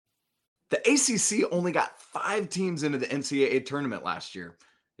The ACC only got 5 teams into the NCAA tournament last year.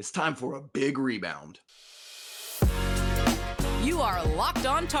 It's time for a big rebound. You are Locked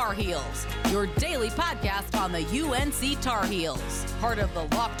On Tar Heels, your daily podcast on the UNC Tar Heels, part of the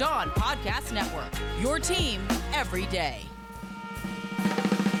Locked On Podcast Network, your team every day.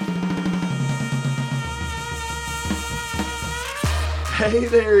 Hey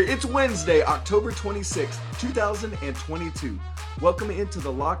there, it's Wednesday, October 26th, 2022. Welcome into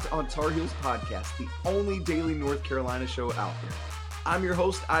the Locked On Tar Heels podcast, the only daily North Carolina show out there. I'm your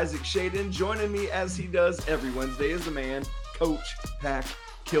host, Isaac Shaden. Joining me as he does every Wednesday is the man, Coach Pack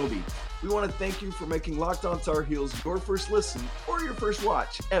Kilby. We want to thank you for making Locked On Tar Heels your first listen or your first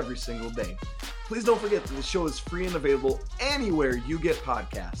watch every single day. Please don't forget that the show is free and available anywhere you get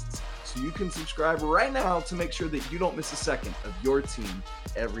podcasts. So you can subscribe right now to make sure that you don't miss a second of your team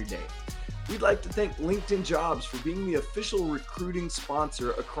every day. We'd like to thank LinkedIn Jobs for being the official recruiting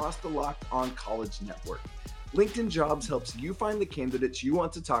sponsor across the Locked On College Network. LinkedIn Jobs helps you find the candidates you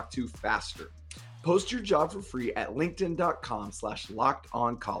want to talk to faster. Post your job for free at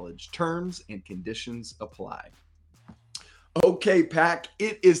linkedin.com/lockedoncollege. Terms and conditions apply. Okay, Pack,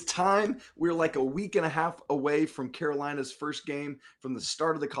 it is time. We're like a week and a half away from Carolina's first game from the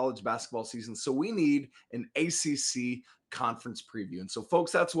start of the college basketball season. So we need an ACC conference preview. And so,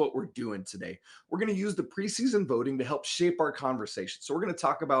 folks, that's what we're doing today. We're going to use the preseason voting to help shape our conversation. So we're going to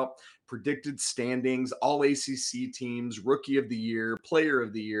talk about predicted standings, all ACC teams, rookie of the year, player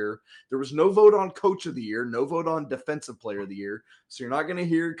of the year. There was no vote on coach of the year, no vote on defensive player of the year. So you're not going to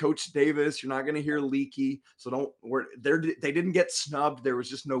hear Coach Davis. You're not going to hear Leaky. So they didn't get snubbed. There was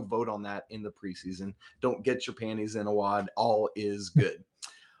just no vote on that in the preseason. Don't get your panties in a wad. All is good.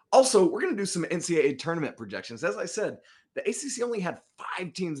 Also, we're going to do some NCAA tournament projections. As I said, the ACC only had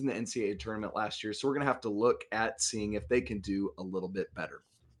 5 teams in the NCAA tournament last year, so we're going to have to look at seeing if they can do a little bit better.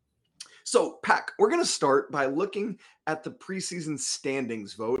 So, Pack, we're going to start by looking at the preseason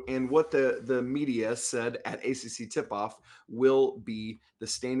standings vote and what the media said at ACC Tip-Off will be the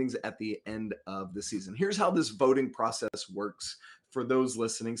standings at the end of the season. Here's how this voting process works for those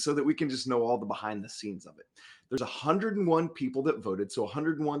listening so that we can just know all the behind the scenes of it. There's 101 people that voted, so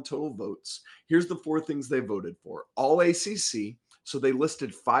 101 total votes. Here's the 4 things they voted for. All ACC, so they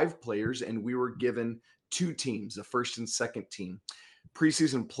listed 5 players, and we were given 2 teams, the first and second team.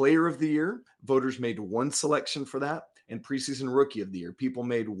 Preseason player of the year, voters made 1 selection for that, and preseason rookie of the year, people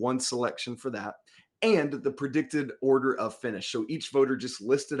made 1 selection for that, and the predicted order of finish. So each voter just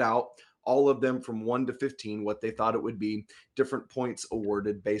listed out all of them from 1 to 15, what they thought it would be, different points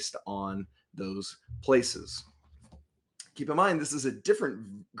awarded based on those places. Keep in mind, this is a different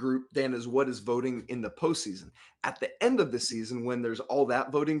group than is what is voting in the postseason. At the end of the season, when there's all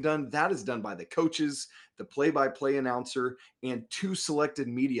that voting done, that is done by the coaches, the play-by-play announcer, and 2 selected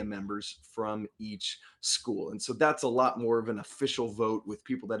media members from each school. And so that's a lot more of an official vote with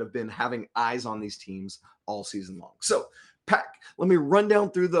people that have been having eyes on these teams all season long. So, Pack, let me run down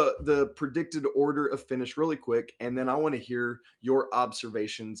through the predicted order of finish really quick, and then I want to hear your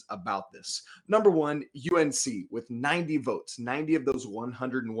observations about this. Number 1, UNC with 90 votes, 90 of those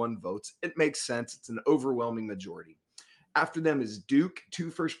 101 votes. It makes sense. It's an overwhelming majority. After them is Duke,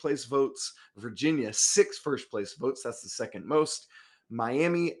 2 first-place votes. Virginia, 6 first-place votes. That's the second most.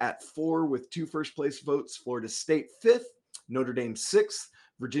 Miami at 4 with 2 first-place votes. Florida State, 5th. Notre Dame, 6th.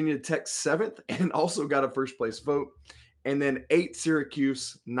 Virginia Tech, 7th, and also got a first-place vote. And then 8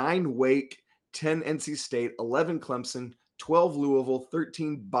 Syracuse, 9 Wake, 10 NC State, 11 Clemson, 12 Louisville,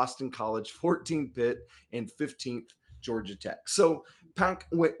 13 Boston College, 14 Pitt, and 15th Georgia Tech. So, Pack,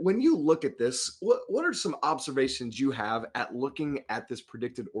 when you look at this, what are some observations you have at looking at this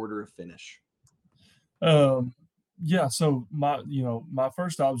predicted order of finish? Yeah. So my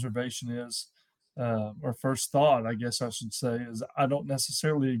first observation is, or first thought, I guess I should say, is I don't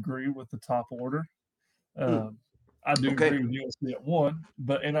necessarily agree with the top order. I do agree with USC at 1,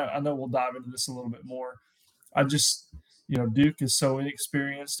 but I know we'll dive into this a little bit more. I just, Duke is so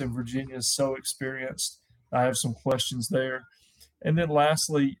inexperienced and Virginia is so experienced. I have some questions there. And then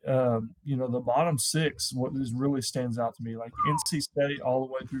lastly, the bottom 6, what really stands out to me, like NC State all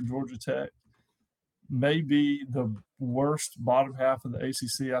the way through Georgia Tech, may be the worst bottom half of the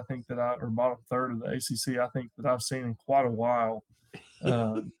ACC, or bottom third of the ACC, I think that I've seen in quite a while.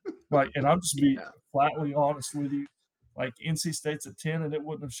 And I'll just be flatly honest with you. Like NC State's at 10, and it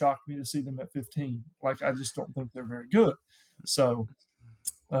wouldn't have shocked me to see them at 15. Like I just don't think they're very good. So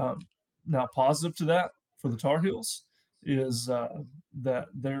now, positive to that for the Tar Heels is that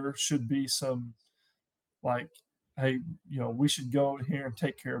there should be some hey, we should go in here and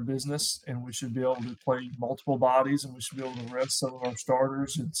take care of business, and we should be able to play multiple bodies, and we should be able to rest some of our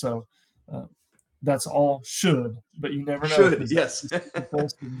starters. And so That's all should, but you never know Should, because yes.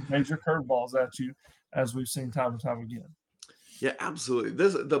 major curveballs at you, as we've seen time and time again. Yeah, absolutely.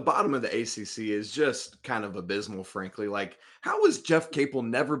 The bottom of the ACC is just kind of abysmal, frankly. Like, how has Jeff Capel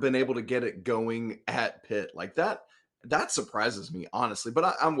never been able to get it going at Pitt? Like that surprises me, honestly.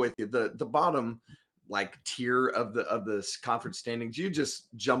 But I'm with you. The bottom like tier of this conference standings, you just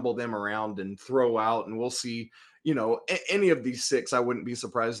jumble them around and throw out, and we'll see. Any of these six, I wouldn't be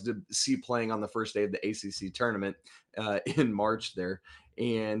surprised to see playing on the first day of the ACC tournament in March there.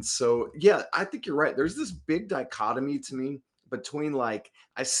 And so, yeah, I think you're right. There's this big dichotomy to me between, like,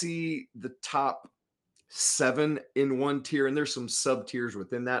 I see the top 7 in one tier, and there's some sub tiers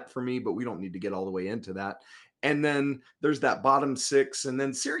within that for me, but we don't need to get all the way into that. And then there's that bottom 6, and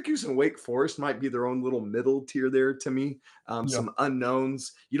then Syracuse and Wake Forest might be their own little middle tier there to me. Some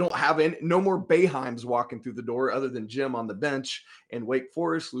unknowns. You don't have no more Boeheims walking through the door other than Jim on the bench, and Wake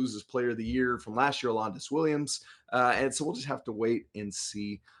Forest loses Player of the Year from last year, Alondas Williams. And so we'll just have to wait and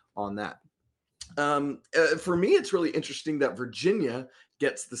see on that. For me, it's really interesting that Virginia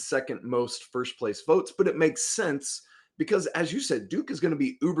gets the second most first place votes, but it makes sense because, as you said, Duke is going to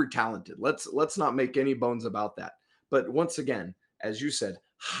be uber talented. Let's not make any bones about that. But once again, as you said,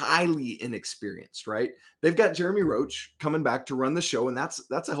 highly inexperienced, right? They've got Jeremy Roach coming back to run the show, and that's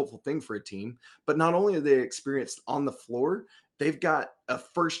a helpful thing for a team. But not only are they experienced on the floor, they've got a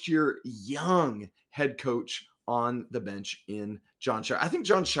first-year young head coach on the bench in Jon Scheyer. I think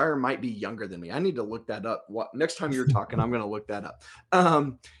Jon Scheyer might be younger than me. I need to look that up. Next time you're talking, I'm going to look that up.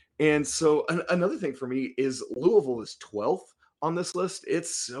 And so another thing for me is Louisville is 12th on this list.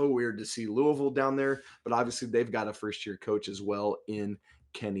 It's so weird to see Louisville down there, but obviously they've got a first-year coach as well in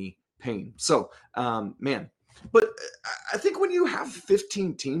Kenny Payne. So, man, but I think when you have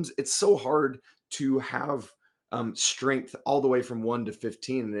 15 teams, it's so hard to have strength all the way from 1 to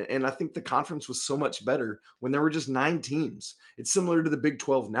 15. And I think the conference was so much better when there were just 9 teams. It's similar to the Big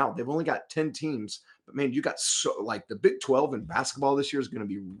 12 now. They've only got 10 teams, but man, you got like the Big 12 in basketball this year is going to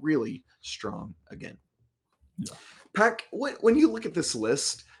be really strong again. Yeah. Pack, when you look at this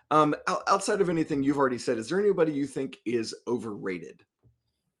list, outside of anything you've already said, is there anybody you think is overrated?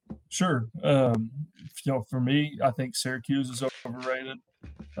 Sure. For me, I think Syracuse is overrated.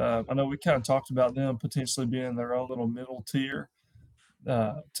 I know we kind of talked about them potentially being their own little middle tier.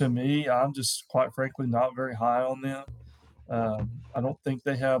 To me, I'm just quite frankly not very high on them. I don't think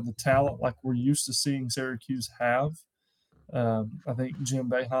they have the talent like we're used to seeing Syracuse have. I think Jim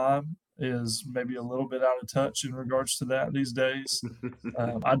Boeheim is maybe a little bit out of touch in regards to that these days.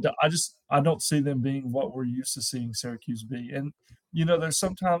 I don't see them being what we're used to seeing Syracuse be. And, there's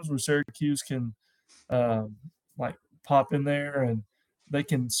sometimes where Syracuse can like pop in there and they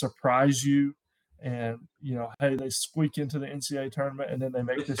can surprise you and, hey, they squeak into the NCAA tournament and then they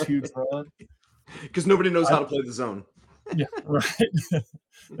make this huge run. Because nobody knows how to play the zone. Yeah, right.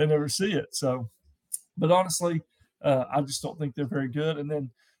 They never see it. So, but honestly, I just don't think they're very good. And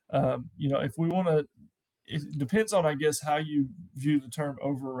then, if we want to, it depends on, I guess, how you view the term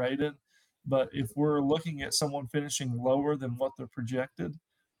overrated. But if we're looking at someone finishing lower than what they're projected,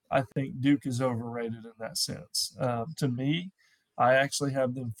 I think Duke is overrated in that sense. To me, I actually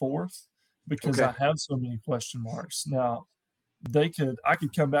have them 4th because I have so many question marks. Now, I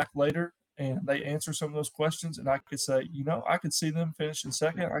could come back later and they answer some of those questions, and I could say, I could see them finishing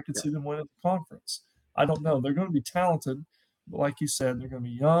second. I could see them winning the conference. I don't know. They're going to be talented, but like you said, they're going to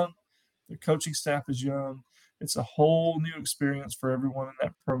be young. The coaching staff is young. It's a whole new experience for everyone in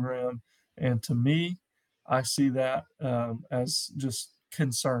that program. And to me, I see that as just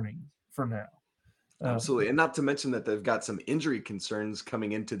concerning for now. Absolutely. And not to mention that they've got some injury concerns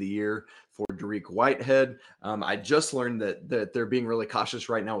coming into the year for Dariq Whitehead. I just learned that they're being really cautious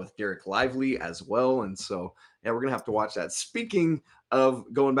right now with Derek Lively as well. And so, yeah, we're going to have to watch that. Speaking of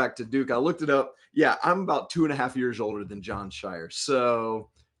going back to Duke, I looked it up. Yeah, I'm about 2.5 years older than Jon Scheyer. So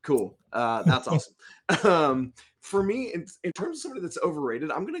cool. That's awesome. For me, in terms of somebody that's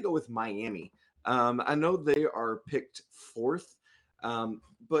overrated, I'm going to go with Miami. I know they are picked 4th.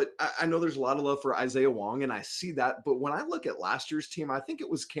 But I know there's a lot of love for Isaiah Wong, and I see that. But when I look at last year's team, I think it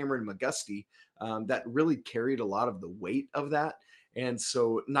was Cameron McGusty that really carried a lot of the weight of that. And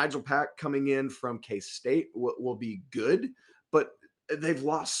so Nigel Pack coming in from K-State will be good, but they've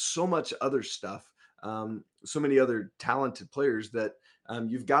lost so much other stuff, so many other talented players that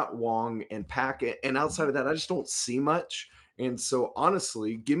you've got Wong and Pack. And outside of that, I just don't see much. And so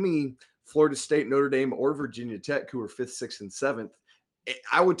honestly, give me Florida State, Notre Dame, or Virginia Tech, who are 5th, 6th, and 7th.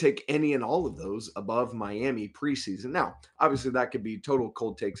 I would take any and all of those above Miami preseason. Now, obviously, that could be total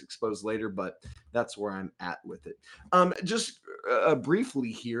cold takes exposed later, but that's where I'm at with it. Just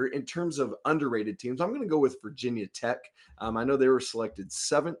briefly here, in terms of underrated teams, I'm going to go with Virginia Tech. I know they were selected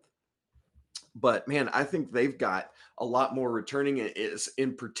 7th, but man, I think they've got a lot more returning. Is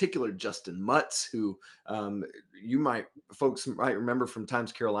in particular Justin Mutz, who folks might remember from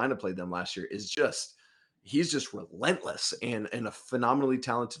times Carolina played them last year, he's just relentless and a phenomenally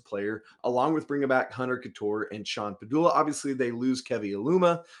talented player, along with bringing back Hunter Couture and Sean Padula. Obviously, they lose Kevin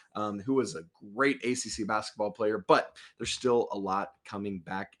Aluma, who was a great ACC basketball player, but there's still a lot coming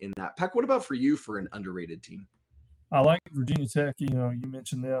back in that pack. What about for you for an underrated team? I like Virginia Tech. You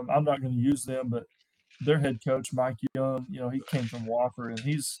mentioned them. I'm not going to use them, but their head coach, Mike Young, he came from Wofford, and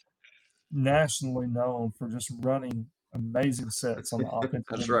he's nationally known for just running amazing sets on the offensive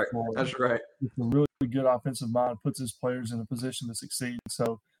That's end right. of the floor. That's right. It's a really good offensive mind, puts his players in a position to succeed.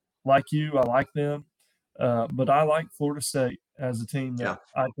 So, like you, I like them, but I like Florida State as a team that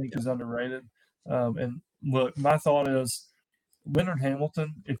I think is underrated. And look, my thought is Leonard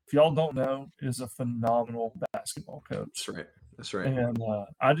Hamilton, if y'all don't know, is a phenomenal basketball coach. That's right. That's right. And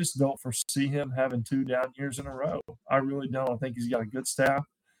I just don't foresee him having 2 down years in a row. I really don't. I think he's got a good staff.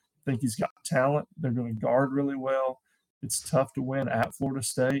 I think he's got talent. They're going to guard really well. It's tough to win at Florida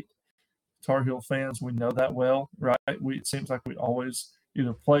State. Tar Heel fans, we know that well, right? It seems like we always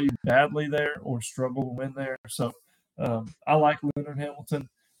either play badly there or struggle to win there. So I like Leonard Hamilton.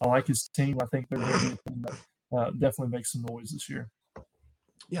 I like his team. I think they're going to be a team that definitely make some noise this year.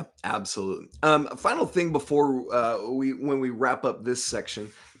 Yep, absolutely. Final thing before when we wrap up this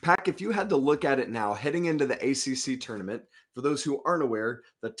section, Pack, if you had to look at it now, heading into the ACC tournament, for those who aren't aware,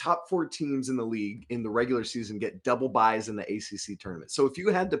 the top 4 teams in the league in the regular season get double buys in the ACC tournament. So if you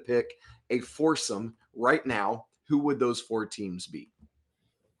had to pick a foursome right now, who would those 4 teams be?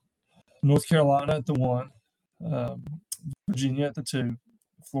 North Carolina at the 1, Virginia at the 2,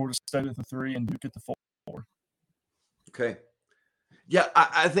 Florida State at the 3, and Duke at the 4. Okay. Yeah,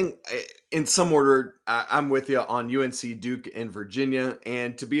 I think in some order, I'm with you on UNC, Duke, and Virginia.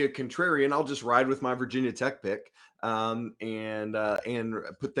 And to be a contrarian, I'll just ride with my Virginia Tech pick and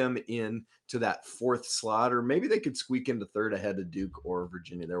put them in to that 4th slot, or maybe they could squeak into 3rd ahead of Duke or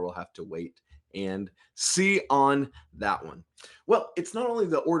Virginia. There we'll have to wait and see on that one. Well, it's not only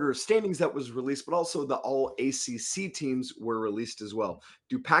the order of standings that was released, but also the all ACC teams were released as well.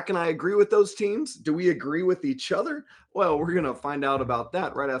 Do Pack and I agree with those teams? Do we agree with each other? Well, we're going to find out about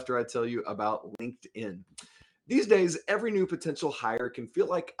that right after I tell you about LinkedIn. These days, every new potential hire can feel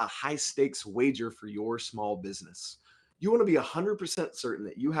like a high stakes wager for your small business. You want to be 100% certain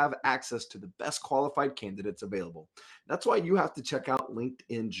that you have access to the best qualified candidates available. That's why you have to check out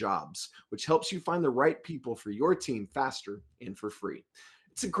LinkedIn Jobs, which helps you find the right people for your team faster and for free.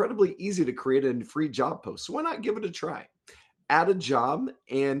 It's incredibly easy to create a free job post, so why not give it a try? Add a job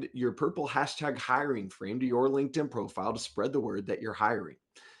and your purple hashtag hiring frame to your LinkedIn profile to spread the word that you're hiring.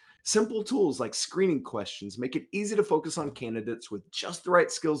 Simple tools like screening questions make it easy to focus on candidates with just the right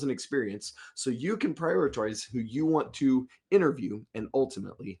skills and experience so you can prioritize who you want to interview and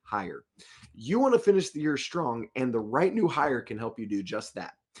ultimately hire. You want to finish the year strong, and the right new hire can help you do just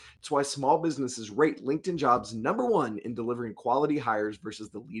that. It's why small businesses rate LinkedIn Jobs #1 in delivering quality hires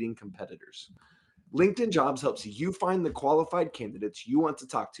versus the leading competitors. LinkedIn Jobs helps you find the qualified candidates you want to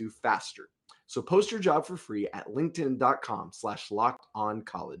talk to faster. So post your job for free at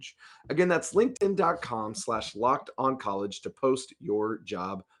linkedin.com/lockedoncollege. Again, that's linkedin.com/lockedoncollege to post your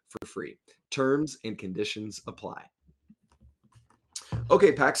job for free. Terms and conditions apply.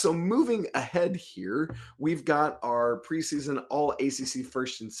 Okay, Pack. So moving ahead here, we've got our preseason all ACC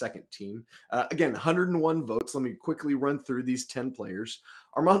first and second team. Again, 101 votes. Let me quickly run through these 10 players.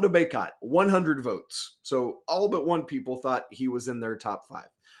 Armando Bacot, 100 votes. So all but 1 people thought he was in their top 5.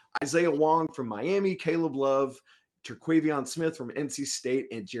 Isaiah Wong from Miami, Caleb Love, Terquavion Smith from NC State,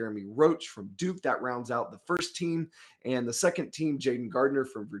 and Jeremy Roach from Duke. That rounds out the first team. And the second team, Jaden Gardner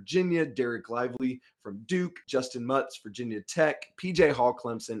from Virginia, Derek Lively from Duke, Justin Mutz, Virginia Tech, PJ Hall,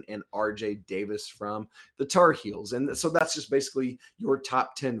 Clemson, and RJ Davis from the Tar Heels. And so that's just basically your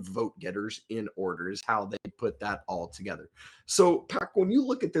top 10 vote getters in order is how they put that all together. So, Pac, when you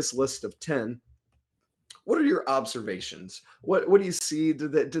look at this list of 10, what are your observations? What do you see?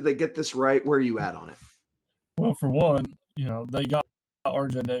 Did they get this right? Where are you at on it? Well, for one, they got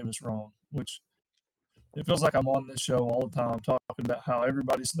RJ Davis wrong, which it feels like I'm on this show all the time talking about how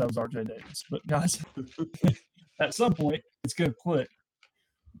everybody knows RJ Davis. But guys, at some point, it's going to click.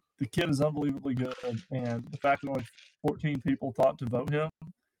 The kid is unbelievably good, and the fact that only 14 people thought to vote him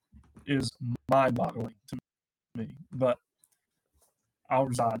is mind-boggling to me. But I'll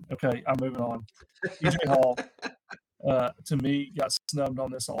resign. Okay, I'm moving on. PJ Hall, to me, got snubbed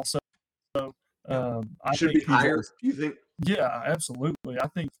on this also. I Should think be higher, do you think? Yeah, absolutely. I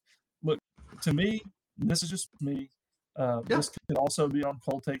think, look, to me, this is just me. This could also be on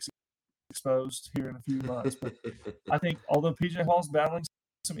Cold Takes Exposed here in a few months. But I think although PJ Hall's battling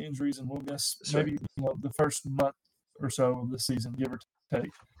some injuries and will miss maybe the first month or so of the season, give or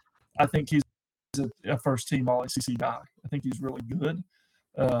take, I think he's a first team All ACC guy. I think he's really good.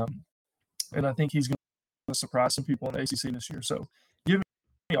 And I think he's going to surprise some people in the ACC this year. So give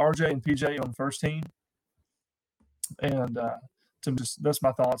me RJ and PJ on the first team. And that's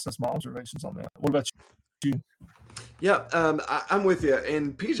my thoughts. That's my observations on that. What about you? Yeah, I'm with you.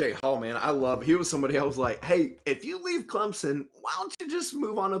 And PJ Hall, man, he was somebody I was like, hey, if you leave Clemson, why don't you just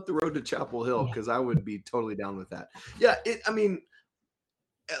move on up the road to Chapel Hill? Because I would be totally down with that. Yeah,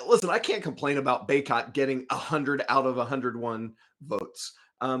 listen, I can't complain about Bacot getting 100 out of 101 votes.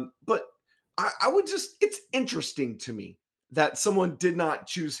 But I would it's interesting to me that someone did not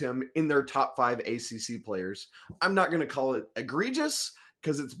choose him in their top 5 ACC players. I'm not going to call it egregious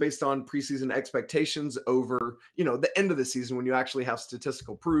because it's based on preseason expectations over, the end of the season when you actually have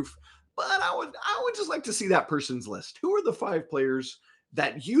statistical proof. But I would just like to see that person's list. Who are the 5 players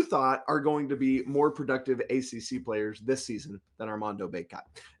that you thought are going to be more productive ACC players this season than Armando Bacot?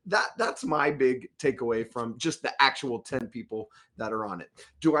 That's my big takeaway from just the actual 10 people that are on it.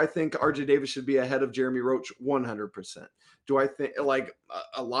 Do I think RJ Davis should be ahead of Jeremy Roach? 100%. Do I think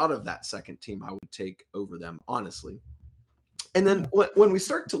a lot of that second team I would take over them, honestly? And then when we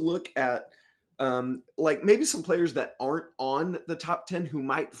start to look at maybe some players that aren't on the top 10 who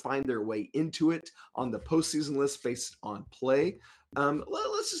might find their way into it on the postseason list based on play,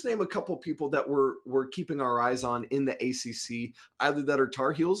 let's just name a couple people that we're keeping our eyes on in the ACC, either that are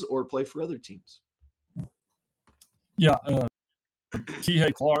Tar Heels or play for other teams. Yeah,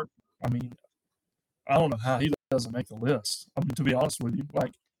 Kihei Clark. I don't know how he doesn't make the list. To be honest with you,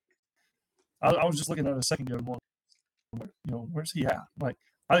 I was just looking at it a second ago, going, where's he at?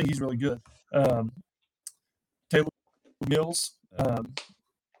 I think he's really good. Taylor Mills,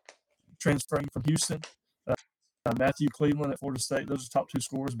 transferring from Houston. Matthew Cleveland at Florida State. Those are top 2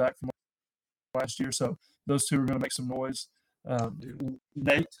 scorers back from last year. So those 2 are going to make some noise.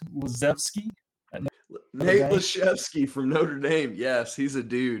 Nate Laszewski. Nate Laszewski from Notre Dame. Yes, he's a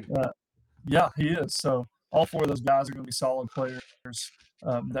dude. Yeah, he is. So all 4 of those guys are going to be solid players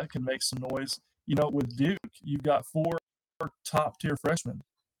that can make some noise. With Duke, you've got 4 top-tier freshmen.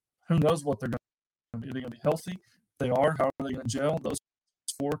 Who knows what they're going to be? Are they going to be healthy? If they are, how are they going to gel? Those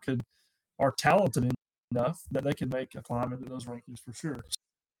 4 are talented enough that they can make a climb into those rankings for sure.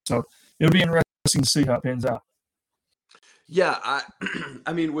 So it'll be interesting to see how it pans out. Yeah,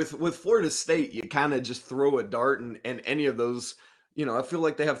 I mean, with Florida State, you kind of just throw a dart and any of those, I feel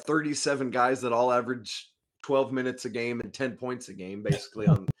like they have 37 guys that all average 12 minutes a game and 10 points a game, basically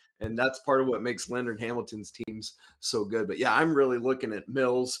and that's part of what makes Leonard Hamilton's teams so good. But yeah, I'm really looking at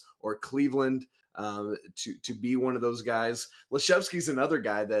Mills or Cleveland to be one of those guys. Laszewski's another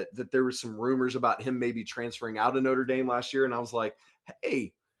guy that there were some rumors about him maybe transferring out of Notre Dame last year, and I was like,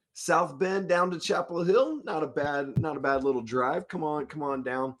 hey, South Bend down to Chapel Hill, not a bad little drive. Come on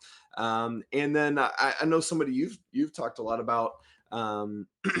down. And then I know somebody you've talked a lot about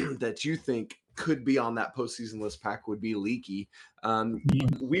that you think could be on that postseason list, Pack, would be Leaky.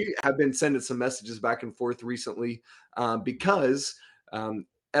 We have been sending some messages back and forth recently because Evan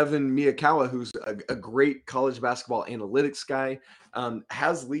Miyakawa, who's a great college basketball analytics guy,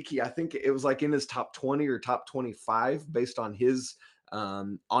 has Leaky. I think it was in his top 20 or top 25 based on his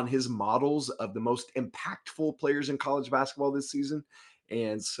models of the most impactful players in college basketball this season.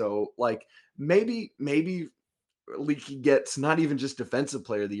 And so maybe Leaky gets not even just defensive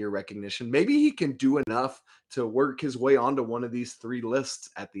player of the year recognition. Maybe he can do enough to work his way onto one of these 3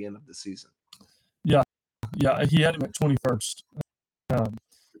 lists at the end of the season. Yeah. He had him at 21st.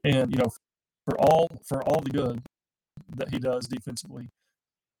 And for all the good that he does defensively,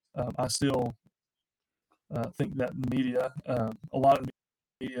 I still think that the media, a lot of the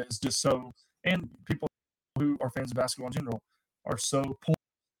media is just so, and people who are fans of basketball in general are so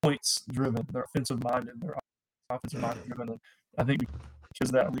points driven. They're offensive minded. They're offensive minded driven. And I think because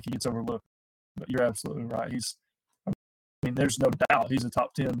of that, Leaky gets overlooked. But you're absolutely right. There's no doubt he's a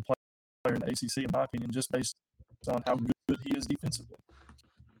top 10 player in the ACC, in my opinion, just based on how good he is defensively.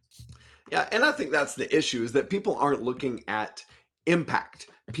 Yeah, and I think that's the issue, is that people aren't looking at impact.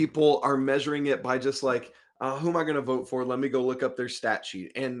 People are measuring it by just who am I going to vote for? Let me go look up their stat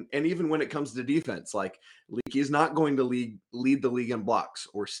sheet. And even when it comes to defense, Leaky is not going to lead the league in blocks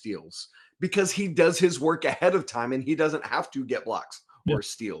or steals because he does his work ahead of time and he doesn't have to get blocks or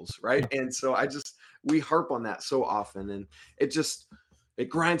steals, right? And so we harp on that so often, and it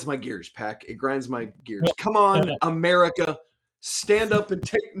grinds my gears, Pack. It grinds my gears. Come on, America, stand up and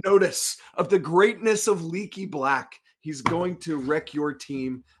take notice of the greatness of Leaky Black. He's going to wreck your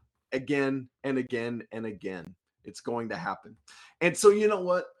team again and again and again. It's going to happen. And so, you know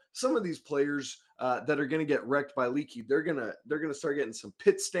what? Some of these players that are going to get wrecked by Leaky, they're gonna start getting some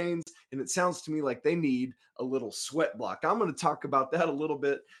pit stains, and it sounds to me like they need a little sweat block. I'm going to talk about that a little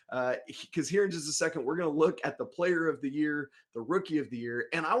bit because here in just a second we're going to look at the Player of the Year, the Rookie of the Year,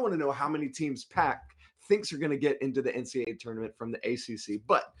 and I want to know how many teams Pack thinks are going to get into the NCAA tournament from the ACC.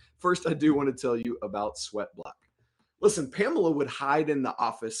 But first, I do want to tell you about Sweat Block. Listen, Pamela would hide in the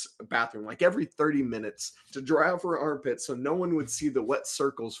office bathroom like every 30 minutes to dry off her armpits so no one would see the wet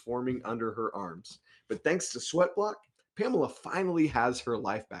circles forming under her arms. But thanks to Sweat Block, Pamela finally has her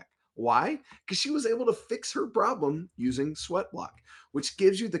life back. Why? Because she was able to fix her problem using Sweat Block, which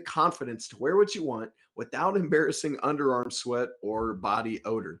gives you the confidence to wear what you want without embarrassing underarm sweat or body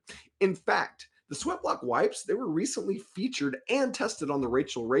odor. In fact, the Sweat Block wipes, they were recently featured and tested on the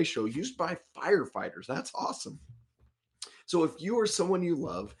Rachel Ray Show, used by firefighters. That's awesome. So if you or someone you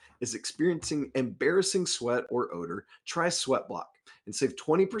love is experiencing embarrassing sweat or odor, try Sweat Block and save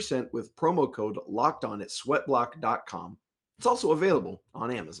 20% with promo code LOCKEDON at sweatblock.com. It's also available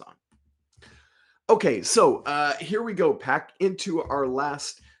on Amazon. Okay, so here we go, Pack, into our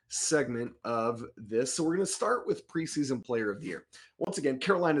last segment of this. So we're going to start with preseason player of the year. Once again,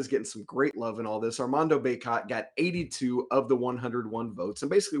 Carolina's getting some great love in all this. Armando Bacot got 82 of the 101 votes.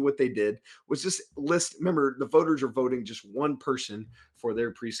 And basically what they did was just remember, the voters are voting just one person for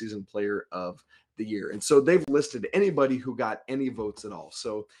their preseason player of the year. And so they've listed anybody who got any votes at all.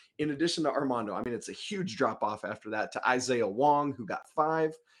 So in addition to Armando, I mean, it's a huge drop off after that to Isaiah Wong, who got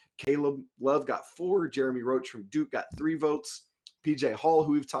 5. Caleb Love got 4. Jeremy Roach from Duke got 3 votes. PJ Hall,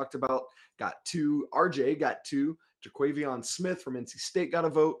 who we've talked about, got 2. RJ got 2. Jaquavion Smith from NC State got a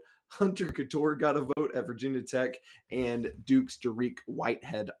vote. Hunter Couture got a vote at Virginia Tech. And Duke's Dariq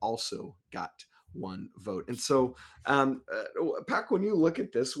Whitehead also got 1 vote. And so, Pac, when you look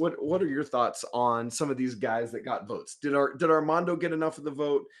at this, what are your thoughts on some of these guys that got votes? Did Armando get enough of the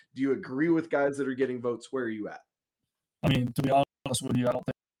vote? Do you agree with guys that are getting votes? Where are you at? I mean, to be honest with you, I don't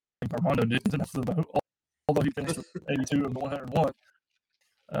think Armando did enough of the vote. Although he finished with 82 of the 101,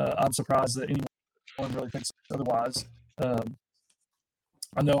 I'm surprised that anyone really thinks otherwise. I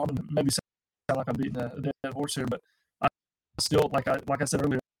know I'm going to maybe sound like I'm beating a dead horse here, but I still, like I said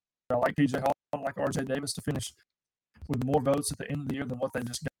earlier, I like PJ Hall, I like RJ Davis to finish with more votes at the end of the year than what they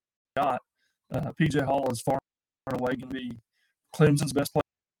just got. PJ Hall is far and away going to be Clemson's best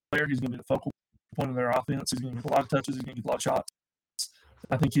player. He's going to be the focal point of their offense. He's going to get a lot of touches. He's going to get a lot of shots.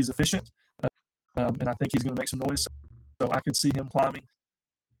 I think he's efficient. And I think he's going to make some noise, so I could see him climbing.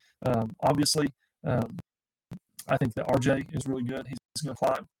 Obviously, I think that RJ is really good. He's going to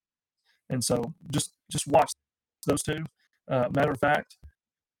climb, and so just watch those two. Matter of fact,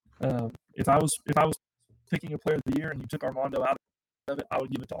 if I was picking a player of the year and you took Armando out of it, I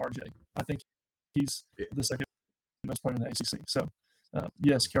would give it to RJ. I think he's the second best player in the ACC. So,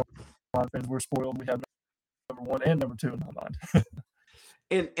 yes, Carolina fans, we're spoiled. We have number 1 and number 2 in my mind.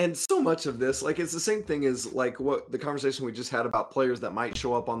 And so much of this, like, it's the same thing as like what the conversation we just had about players that might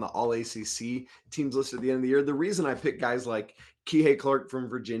show up on the All ACC teams listed at the end of the year. The reason I pick guys like Kihei Clark from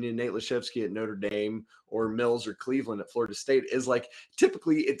Virginia, Nate Laszewski at Notre Dame, or Mills or Cleveland at Florida State is like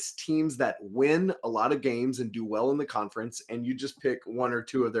typically it's teams that win a lot of games and do well in the conference, and you just pick 1 or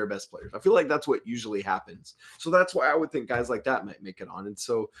 2 of their best players. I feel like that's what usually happens. So that's why I would think guys like that might make it on. And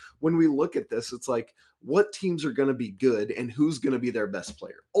so when we look at this, it's like, what teams are going to be good and who's going to be their best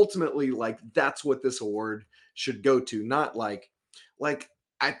player? Ultimately, like, that's what this award should go to, not like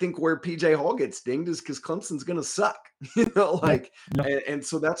I think where PJ Hall gets dinged is because Clemson's going to suck, and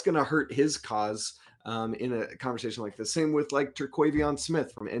so that's going to hurt his cause in a conversation like this. Same with like Terquavion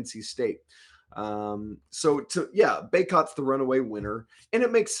Smith from NC State. Bacot's the runaway winner, and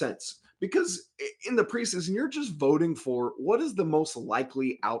it makes sense because in the preseason, you're just voting for what is the most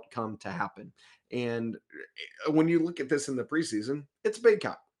likely outcome to happen. And when you look at this in the preseason, it's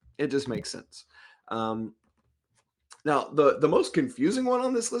Bacot. It just makes sense. Now, the most confusing one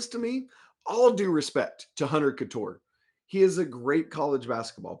on this list to me, all due respect to Hunter Couture. He is a great college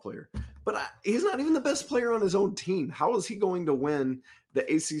basketball player, but he's not even the best player on his own team. How is he going to win the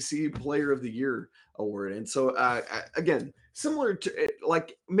ACC Player of the Year award? And so, again, similar to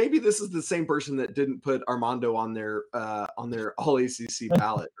like maybe this is the same person that didn't put Armando on their All ACC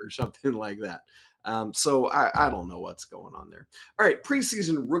ballot or something like that. So I don't know what's going on there. All right,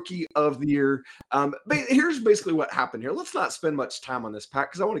 preseason rookie of the year. But here's basically what happened here. Let's not spend much time on this, Pat,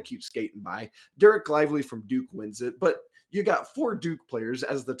 because I want to keep skating by. Derek Lively from Duke wins it, but you got 4 Duke players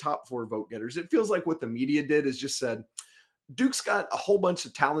as the top 4 vote getters. It feels like what the media did is just said, Duke's got a whole bunch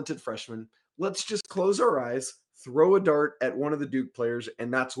of talented freshmen. Let's just close our eyes, throw a dart at one of the Duke players,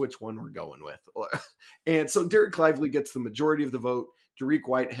 and that's which one we're going with. And so Derek Lively gets the majority of the vote, Dariq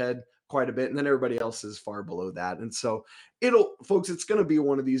Whitehead quite a bit, and then everybody else is far below that. And so folks, it's going to be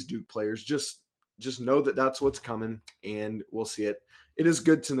one of these Duke players. Just know that that's what's coming, and we'll see it. It is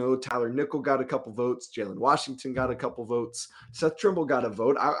good to know Tyler Nickel got a couple votes. Jalen Washington got a couple votes. Seth Trimble got a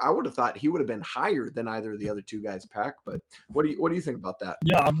vote. I would have thought he would have been higher than either of the other 2 guys, Pack. But what do you think about that?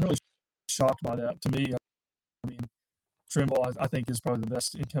 Yeah, I'm really shocked by that. To me, I mean, Trimble, I think, is probably the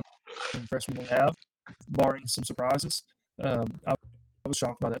best incoming freshman we have, barring some surprises. I was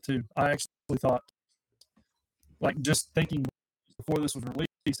shocked by that too. I actually thought, like, just thinking before this was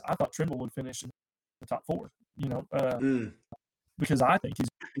released, I thought Trimble would finish in the top 4. Because I think he's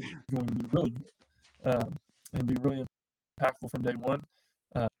going to be really good and be really impactful from day one.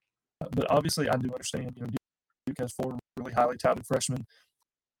 But obviously, I do understand. Duke has 4 really highly touted freshmen.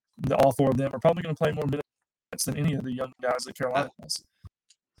 All 4 of them are probably going to play more minutes than any of the young guys that Carolina has.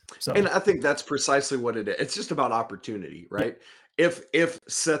 So, and I think that's precisely what it is. It's just about opportunity, right? Yeah. If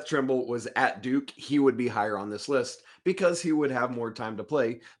Seth Trimble was at Duke, he would be higher on this list because he would have more time to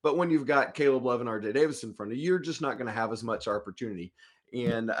play. But when you've got Caleb Love and RJ Davis in front of you, you're just not going to have as much opportunity.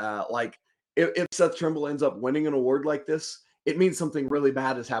 And if Seth Trimble ends up winning an award like this, it means something really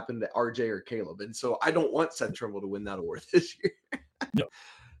bad has happened to RJ or Caleb. And so I don't want Seth Trimble to win that award this year. Yeah.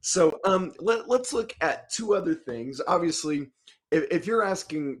 So let's look at 2 other things. Obviously, if you're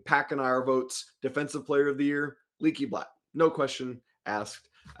asking Pack and I our votes, Defensive Player of the Year, Leaky Black, no question asked.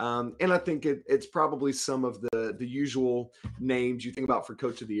 And I think it's probably some of the usual names you think about for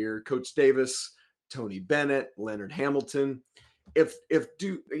Coach of the Year: Coach Davis, Tony Bennett, Leonard Hamilton. If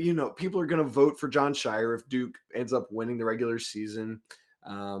Duke, people are going to vote for John Shire if Duke ends up winning the regular season.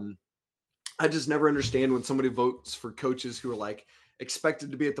 I just never understand when somebody votes for coaches who are like expected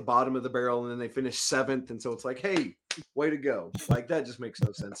to be at the bottom of the barrel and then they finish 7th. And so it's like, hey, way to go. Like, that just makes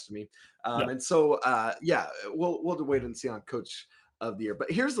no sense to me. And so, we'll wait and see on Coach of the Year. But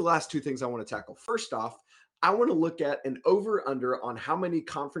here's the last 2 things I want to tackle. First off, I want to look at an over-under on how many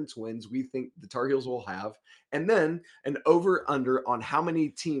conference wins we think the Tar Heels will have, and then an over-under on how many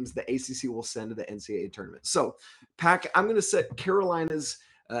teams the ACC will send to the NCAA tournament. So, Pack, I'm going to set Carolina's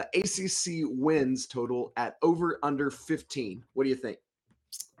ACC wins total at over under 15. What do you think?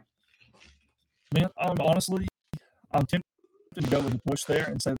 Man, I'm tempted to go with the push there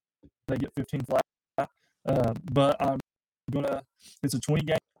and say they get 15 flat. But it's a 20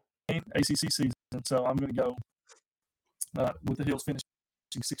 game ACC season, so I'm going to go with the Heels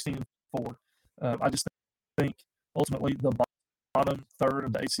finishing 16-4. I just think ultimately the bottom third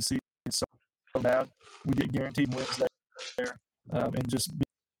of the ACC is so bad. We get guaranteed wins there, and just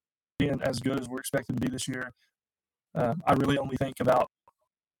being as good as we're expected to be this year. I really only think about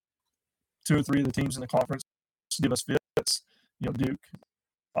 2 or 3 of the teams in the conference give us fits. Duke,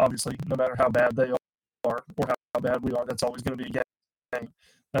 obviously, no matter how bad they are or how bad we are, that's always going to be a game.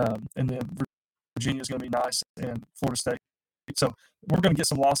 And then Virginia is going to be nice, and Florida State. So we're going to get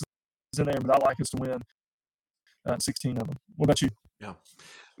some losses in there, but I like us to win 16 of them. What about you? Yeah,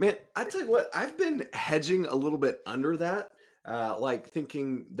 man, I tell you what, I've been hedging a little bit under that.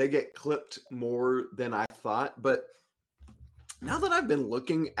 Thinking they get clipped more than I thought. But now that I've been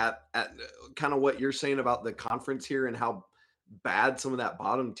looking at kind of what you're saying about the conference here and how bad some of that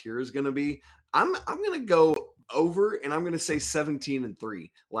bottom tier is going to be, I'm going to go over, and I'm going to say 17-3.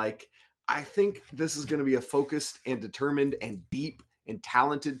 Like, I think this is going to be a focused and determined and deep and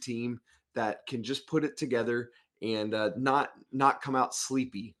talented team that can just put it together and not come out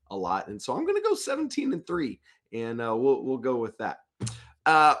sleepy a lot. And so I'm going to go 17-3. And we'll go with that.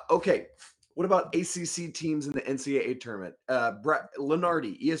 Okay, what about ACC teams in the NCAA tournament?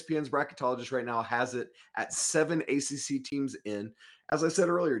 Lenardi, ESPN's bracketologist right now, has it at 7 ACC teams in. As I said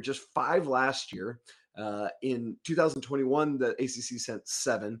earlier, just 5 last year. In 2021, the ACC sent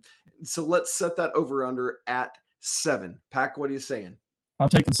 7. So let's set that over under at 7. Pack, what are you saying? I'm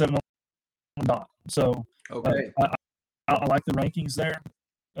taking 7 on the dot. So okay, I like the rankings there.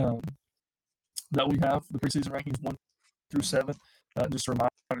 That we have, the preseason rankings 1 through 7. Just a reminder,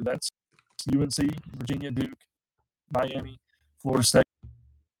 that's UNC, Virginia, Duke, Miami, Florida State,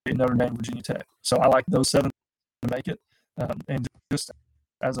 Notre Dame, Virginia Tech. So I like those 7 to make it. And just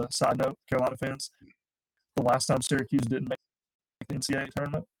as a side note, Carolina fans, the last time Syracuse didn't make the NCAA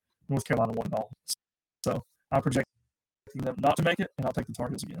tournament North Carolina won it all. So I'm projecting them not to make it, and I'll take the Tar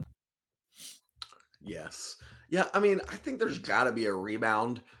Heels again. Yes. Yeah, I mean, I think there's got to be a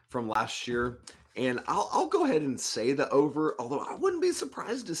rebound from last year. And I'll go ahead and say the over, although I wouldn't be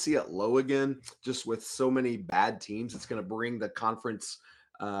surprised to see it low again, just with so many bad teams. It's going to bring the conference,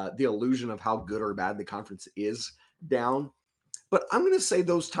 the illusion of how good or bad the conference is down. But I'm going to say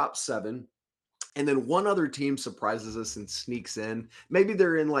those top 7. And then one other team surprises us and sneaks in. Maybe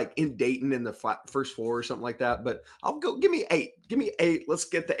they're in Dayton in the first 4 or something like that. But I'll go, give me 8. Give me 8. Let's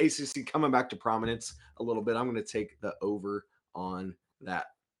get the ACC coming back to prominence a little bit. I'm going to take the over on that.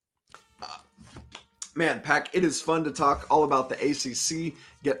 Man, Pack, it is fun to talk all about the ACC,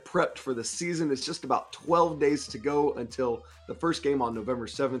 get prepped for the season. It's just about 12 days to go until the first game on November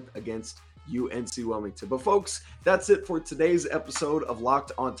 7th against UNC Wilmington. But folks, that's it for today's episode of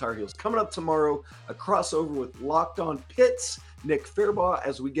Locked On Tar Heels. Coming up tomorrow, a crossover with Locked On Pitts, Nick Fairbaugh,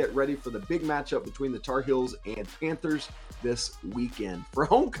 as we get ready for the big matchup between the Tar Heels and Panthers this weekend for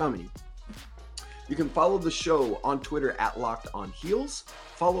homecoming. You can follow the show on Twitter at Locked On Heels.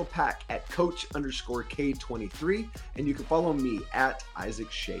 Follow Pack at Coach_K23, and you can follow me at Isaac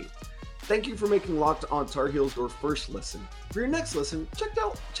Shade. Thank you for making Locked On Tar Heels your first listen. For your next listen, check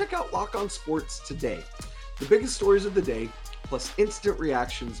out Locked On Sports Today. The biggest stories of the day, plus instant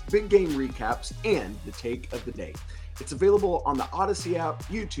reactions, big game recaps, and the take of the day. It's available on the Odyssey app,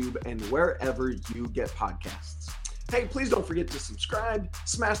 YouTube, and wherever you get podcasts. Hey, please don't forget to subscribe,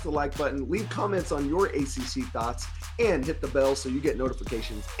 smash the like button, leave comments on your ACC thoughts, and hit the bell so you get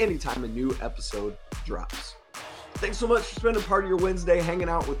notifications anytime a new episode drops. Thanks so much for spending part of your Wednesday hanging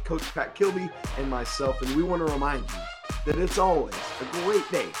out with Coach Pat Kilby and myself, and we want to remind you that it's always a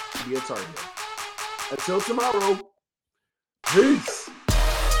great day to be a Tar Heel. Until tomorrow, peace!